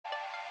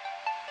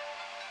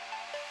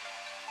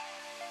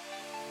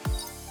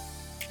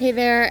Hey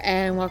there,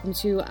 and welcome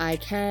to I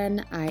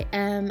Can, I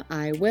Am,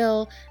 I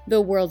Will, the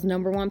world's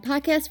 #1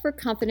 podcast for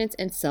confidence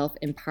and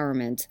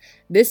self-empowerment.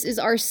 This is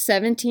our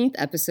 17th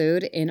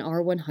episode in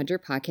our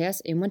 100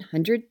 podcasts in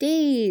 100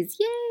 days.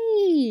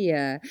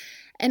 Yay!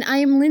 And I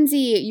am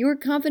Lindsay, your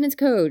confidence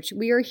coach.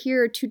 We are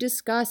here to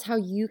discuss how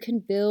you can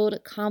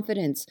build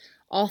confidence,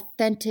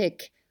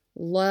 authentic,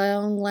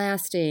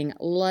 long-lasting,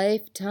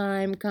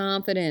 lifetime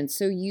confidence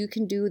so you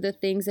can do the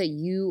things that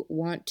you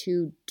want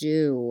to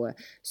do,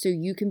 so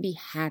you can be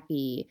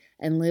happy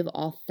and live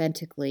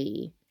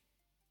authentically.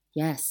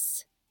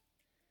 Yes.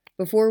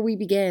 Before we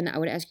begin, I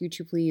would ask you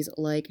to please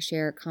like,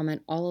 share,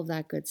 comment, all of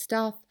that good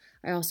stuff.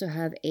 I also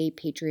have a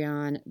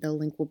Patreon. The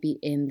link will be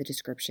in the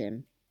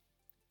description.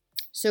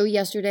 So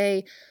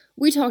yesterday,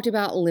 we talked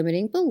about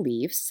limiting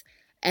beliefs,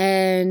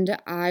 and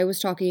I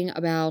was talking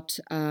about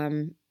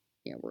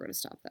we're going to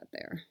stop that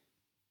there.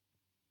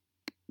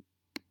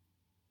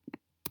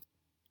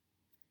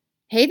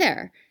 Hey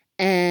there,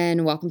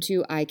 and welcome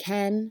to I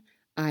Can,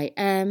 I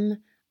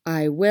Am,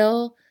 I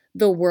Will,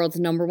 the world's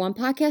 #1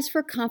 podcast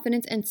for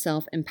confidence and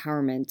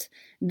self-empowerment.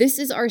 This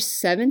is our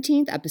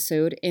 17th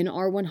episode in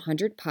our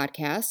 100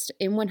 podcast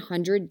in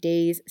 100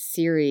 days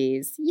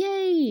series.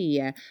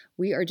 Yay!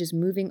 We are just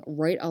moving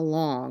right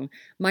along.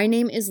 My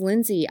name is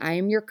Lindsay. I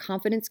am your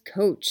confidence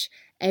coach.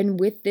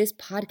 And with this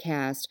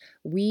podcast,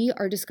 we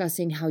are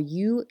discussing how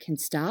you can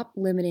stop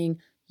limiting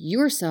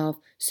yourself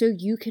so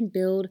you can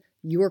build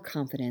your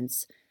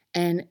confidence.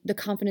 And the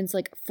confidence,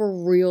 like for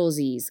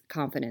realsies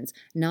confidence,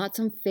 not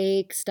some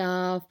fake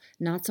stuff,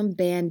 not some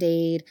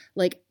band-aid,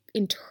 like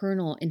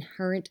internal,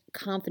 inherent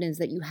confidence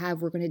that you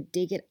have. We're going to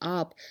dig it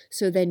up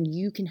so then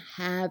you can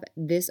have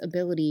this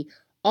ability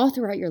all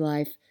throughout your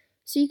life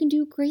so you can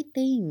do great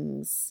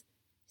things,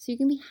 so you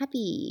can be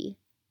happy.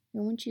 I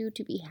want you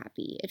to be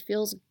happy. It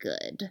feels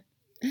good.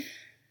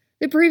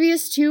 The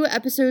previous 2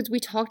 episodes,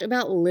 we talked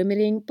about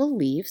limiting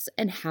beliefs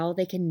and how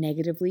they can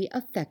negatively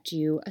affect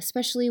you,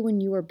 especially when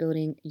you are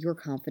building your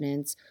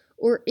confidence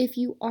or if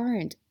you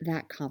aren't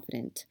that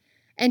confident.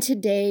 And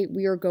today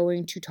we are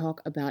going to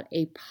talk about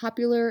a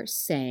popular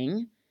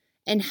saying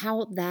and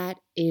how that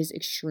is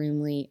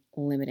extremely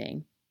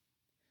limiting.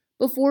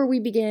 Before we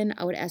begin,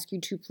 I would ask you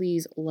to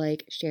please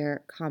like,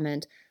 share,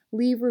 comment,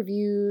 leave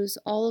reviews,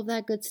 all of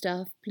that good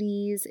stuff,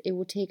 please. It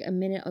will take a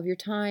minute of your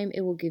time.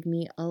 It will give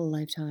me a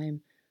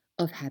lifetime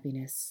of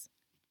happiness.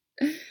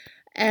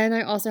 And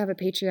I also have a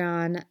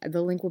Patreon.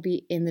 The link will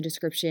be in the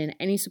description.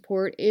 Any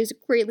support is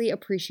greatly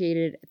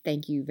appreciated.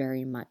 Thank you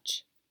very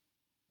much.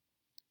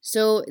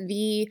 So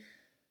the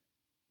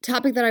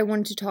topic that I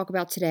wanted to talk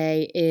about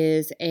today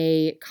is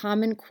a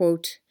common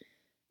quote,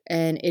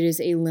 and it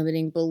is a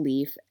limiting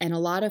belief. And a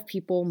lot of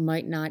people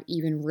might not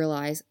even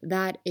realize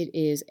that it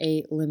is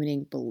a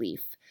limiting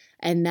belief.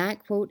 And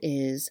that quote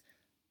is,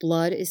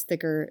 "Blood is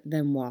thicker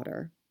than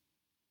water."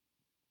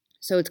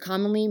 So it's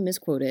commonly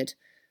misquoted.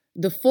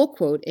 The full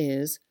quote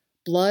is,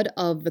 "Blood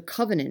of the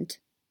covenant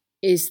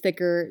is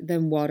thicker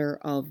than water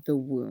of the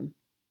womb."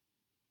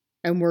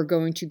 And we're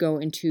going to go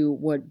into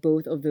what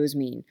both of those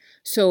mean.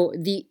 So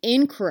the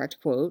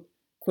incorrect quote,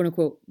 quote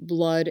unquote,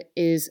 "blood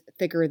is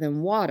thicker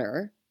than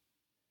water,"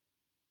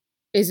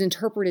 is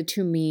interpreted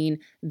to mean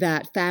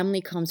that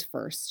family comes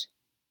first.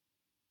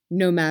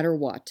 No matter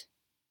what,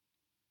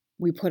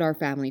 we put our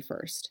family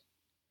first.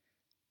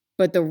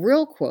 But the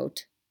real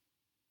quote,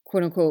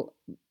 quote unquote,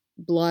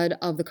 "blood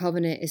of the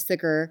covenant is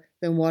thicker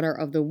than water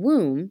of the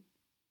womb,"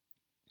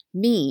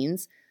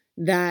 means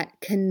that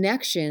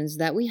connections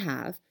that we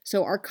have,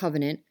 so our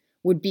covenant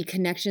would be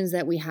connections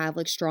that we have,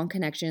 like strong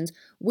connections,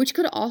 which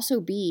could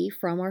also be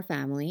from our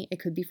family.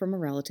 It could be from a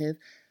relative,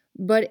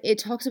 but it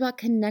talks about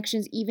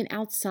connections even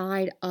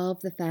outside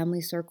of the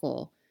family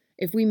circle.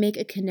 If we make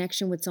a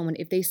connection with someone,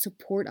 if they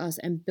support us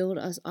and build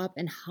us up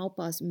and help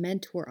us,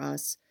 mentor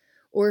us,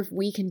 or if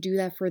we can do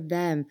that for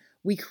them,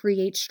 we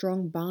create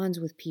strong bonds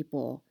with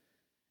people.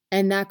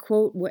 And that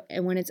quote,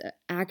 when it's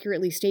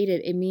accurately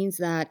stated, it means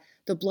that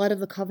the blood of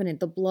the covenant,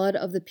 the blood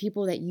of the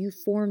people that you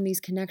form these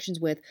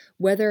connections with,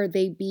 whether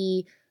they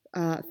be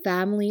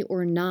family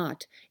or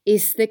not,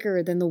 is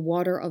thicker than the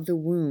water of the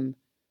womb.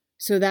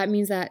 So that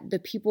means that the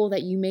people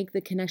that you make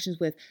the connections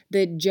with,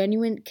 the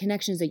genuine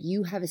connections that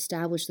you have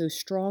established, those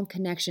strong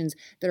connections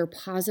that are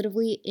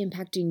positively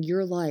impacting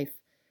your life,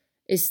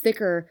 is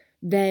thicker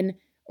than,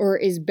 or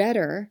is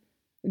better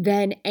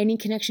than any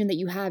connection that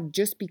you have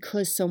just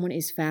because someone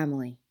is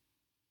family.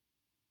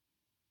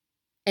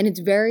 And it's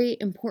very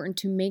important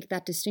to make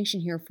that distinction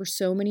here for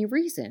so many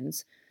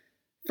reasons.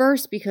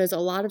 First, because a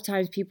lot of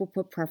times people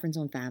put preference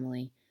on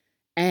family.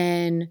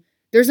 And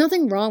there's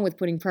nothing wrong with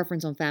putting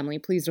preference on family.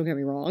 Please don't get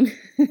me wrong.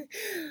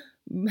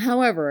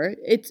 However,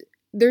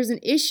 there's an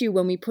issue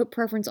when we put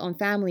preference on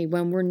family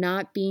when we're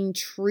not being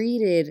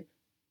treated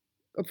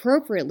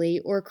appropriately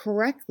or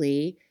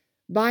correctly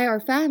by our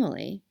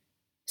family.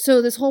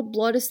 So this whole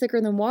blood is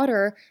thicker than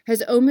water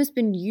has almost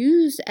been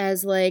used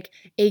as like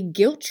a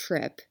guilt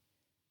trip.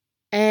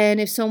 And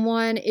if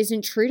someone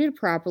isn't treated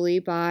properly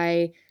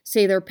by,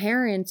 say, their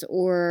parents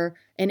or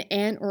an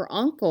aunt or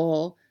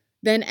uncle,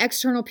 Then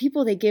external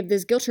people, they give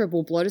this guilt trip,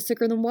 well, blood is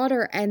thicker than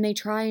water, and they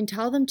try and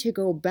tell them to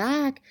go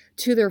back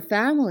to their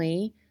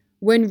family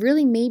when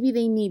really maybe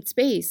they need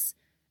space.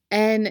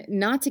 And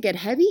not to get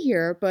heavy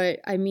here, but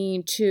I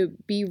mean, to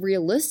be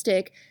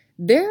realistic,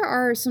 there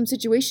are some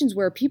situations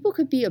where people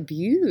could be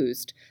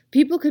abused.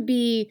 People could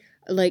be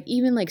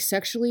even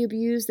sexually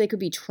abused. They could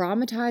be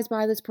traumatized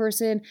by this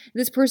person.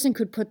 This person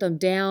could put them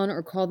down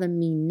or call them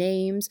mean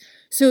names.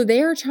 So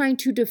they are trying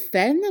to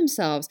defend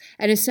themselves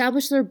and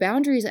establish their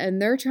boundaries,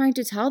 and they're trying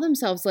to tell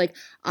themselves, like,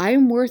 I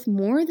am worth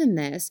more than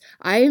this.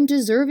 I am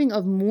deserving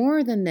of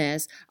more than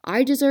this.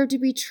 I deserve to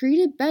be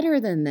treated better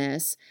than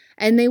this.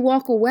 And they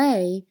walk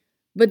away,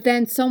 but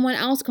then someone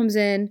else comes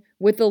in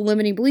with the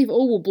limiting belief,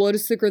 oh, well, blood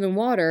is thicker than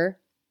water.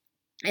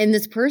 And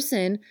this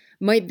person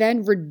might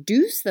then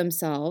reduce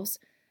themselves,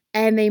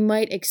 and they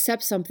might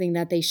accept something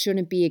that they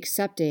shouldn't be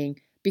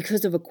accepting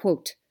because of a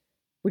quote,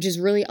 which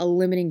is really a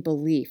limiting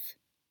belief.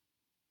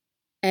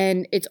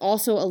 And it's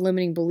also a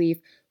limiting belief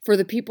for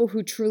the people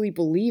who truly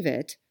believe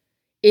it.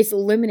 It's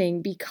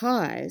limiting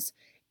because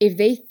if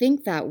they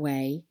think that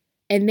way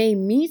and they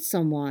meet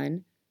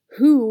someone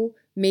who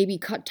maybe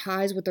cut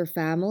ties with their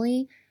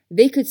family,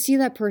 they could see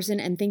that person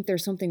and think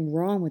there's something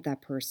wrong with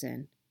that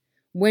person.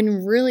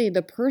 When really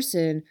the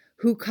person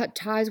who cut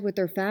ties with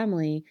their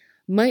family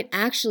might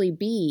actually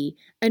be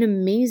an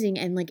amazing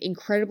and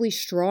incredibly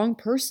strong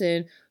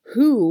person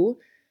who,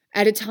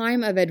 at a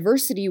time of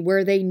adversity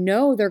where they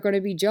know they're going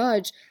to be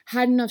judged,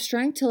 had enough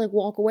strength to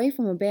walk away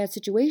from a bad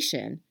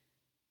situation.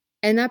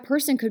 And that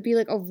person could be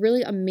a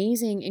really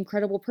amazing,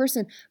 incredible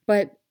person,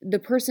 but the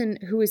person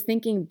who is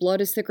thinking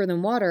blood is thicker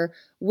than water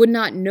would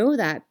not know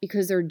that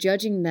because they're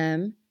judging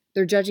them.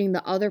 They're judging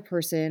the other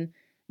person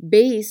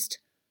based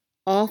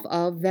off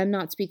of them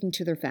not speaking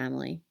to their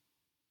family.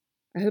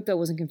 I hope that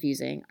wasn't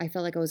confusing. I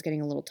felt like I was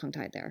getting a little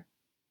tongue-tied there.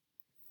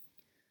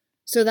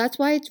 So that's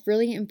why it's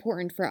really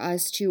important for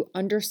us to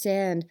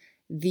understand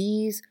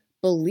these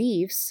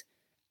beliefs,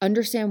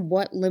 understand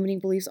what limiting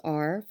beliefs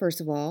are,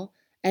 first of all,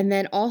 and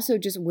then also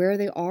just where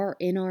they are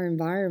in our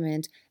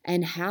environment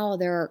and how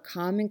there are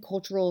common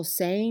cultural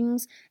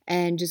sayings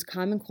and just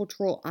common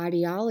cultural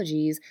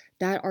ideologies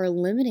that are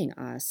limiting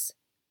us.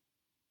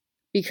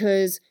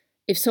 Because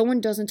if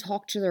someone doesn't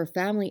talk to their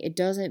family, it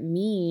doesn't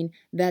mean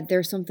that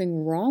there's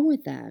something wrong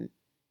with them.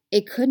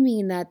 It could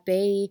mean that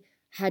they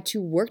had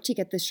to work to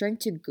get the strength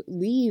to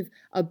leave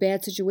a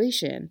bad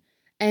situation.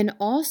 And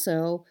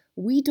also,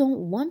 we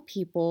don't want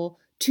people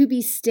to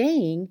be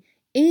staying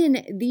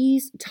in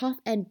these tough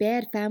and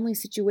bad family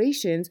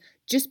situations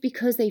just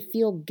because they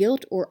feel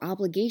guilt or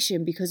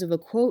obligation because of a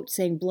quote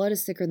saying blood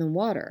is thicker than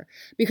water.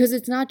 Because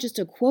it's not just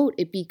a quote,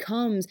 it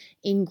becomes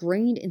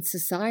ingrained in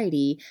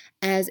society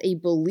as a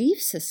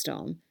belief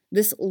system,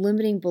 this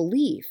limiting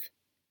belief.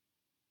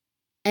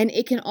 And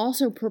it can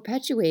also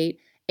perpetuate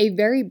a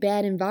very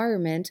bad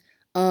environment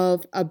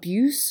of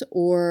abuse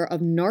or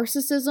of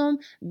narcissism,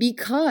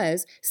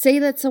 because say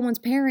that someone's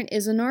parent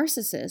is a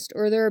narcissist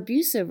or they're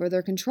abusive or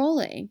they're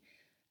controlling,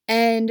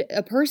 and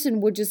a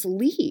person would just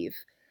leave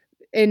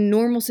in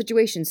normal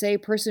situations. Say a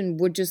person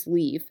would just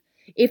leave.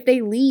 If they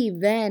leave,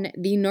 then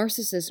the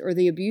narcissist or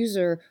the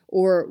abuser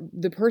or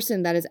the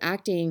person that is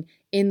acting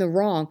in the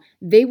wrong,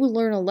 they would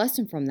learn a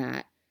lesson from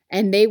that.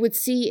 And they would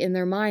see in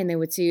their mind, they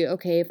would see,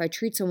 okay, if I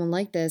treat someone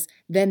like this,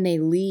 then they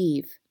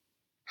leave.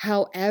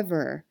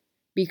 However,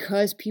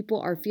 because people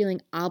are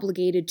feeling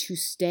obligated to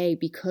stay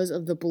because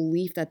of the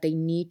belief that they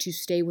need to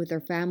stay with their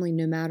family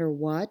no matter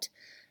what,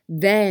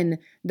 then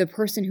the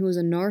person who is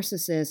a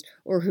narcissist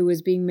or who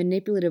is being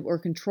manipulative or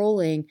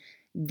controlling,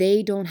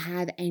 they don't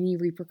have any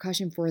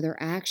repercussion for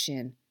their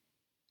action.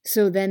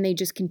 So then they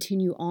just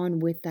continue on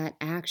with that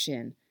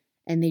action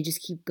and they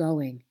just keep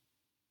going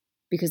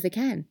because they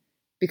can,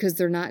 because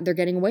they're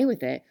getting away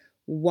with it.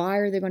 Why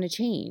are they going to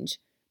change?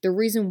 The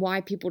reason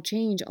why people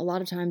change a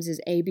lot of times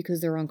is A,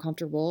 because they're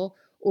uncomfortable,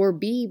 or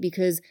B,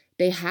 because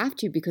they have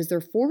to, because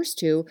they're forced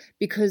to,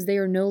 because they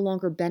are no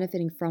longer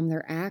benefiting from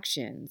their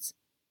actions.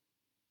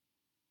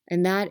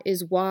 And that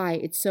is why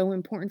it's so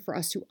important for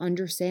us to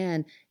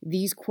understand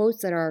these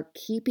quotes that are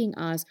keeping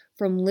us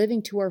from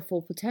living to our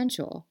full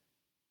potential.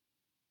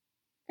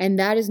 And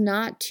that is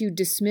not to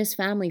dismiss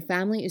family.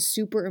 Family is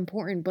super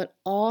important, but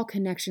all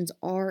connections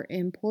are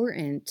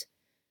important.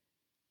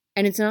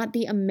 And it's not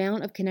the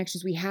amount of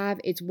connections we have,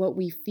 it's what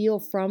we feel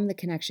from the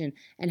connection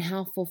and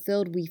how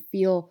fulfilled we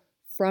feel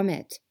from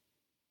it.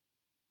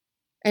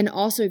 And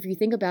also, if you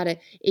think about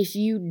it, if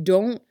you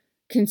don't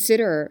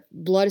consider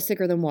blood is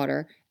thicker than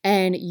water,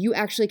 and you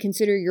actually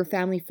consider your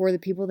family for the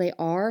people they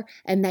are,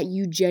 and that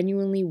you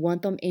genuinely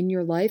want them in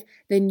your life,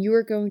 then you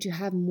are going to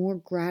have more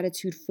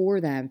gratitude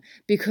for them,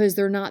 because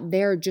they're not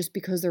there just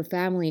because they're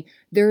family.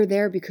 They're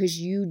there because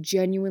you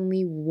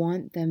genuinely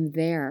want them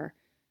there.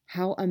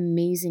 How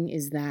amazing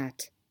is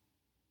that?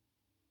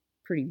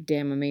 Pretty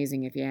damn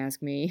amazing, if you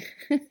ask me.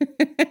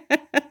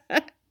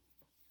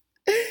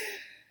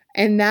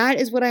 And that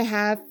is what I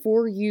have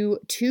for you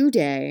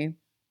today.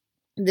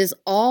 This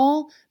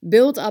all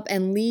builds up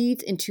and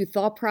leads into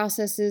thought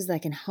processes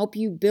that can help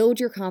you build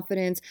your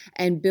confidence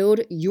and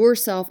build your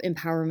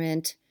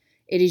self-empowerment.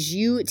 It is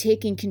you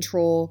taking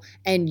control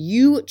and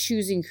you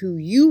choosing who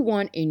you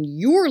want in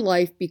your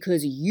life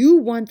because you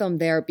want them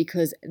there,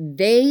 because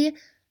they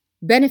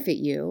benefit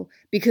you,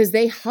 because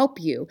they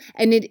help you.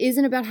 And it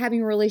isn't about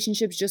having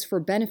relationships just for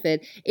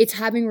benefit. It's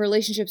having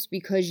relationships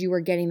because you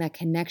are getting that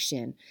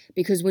connection.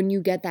 Because when you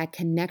get that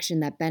connection,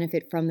 that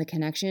benefit from the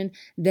connection,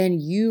 then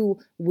you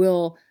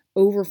will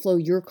overflow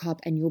your cup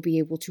and you'll be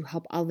able to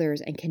help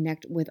others and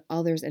connect with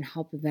others and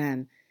help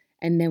them.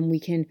 And then we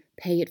can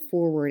pay it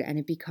forward and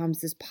it becomes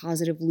this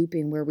positive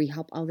looping where we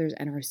help others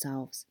and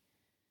ourselves.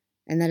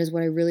 And that is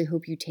what I really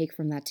hope you take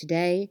from that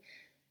today.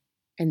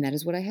 And that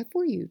is what I have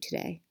for you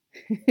today.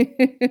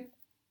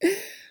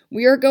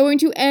 We are going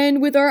to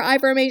end with our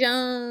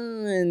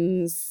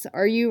affirmations.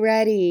 Are you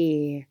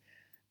ready?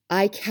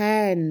 I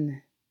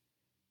can.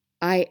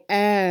 I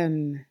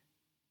am.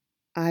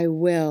 I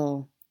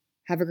will.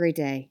 Have a great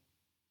day.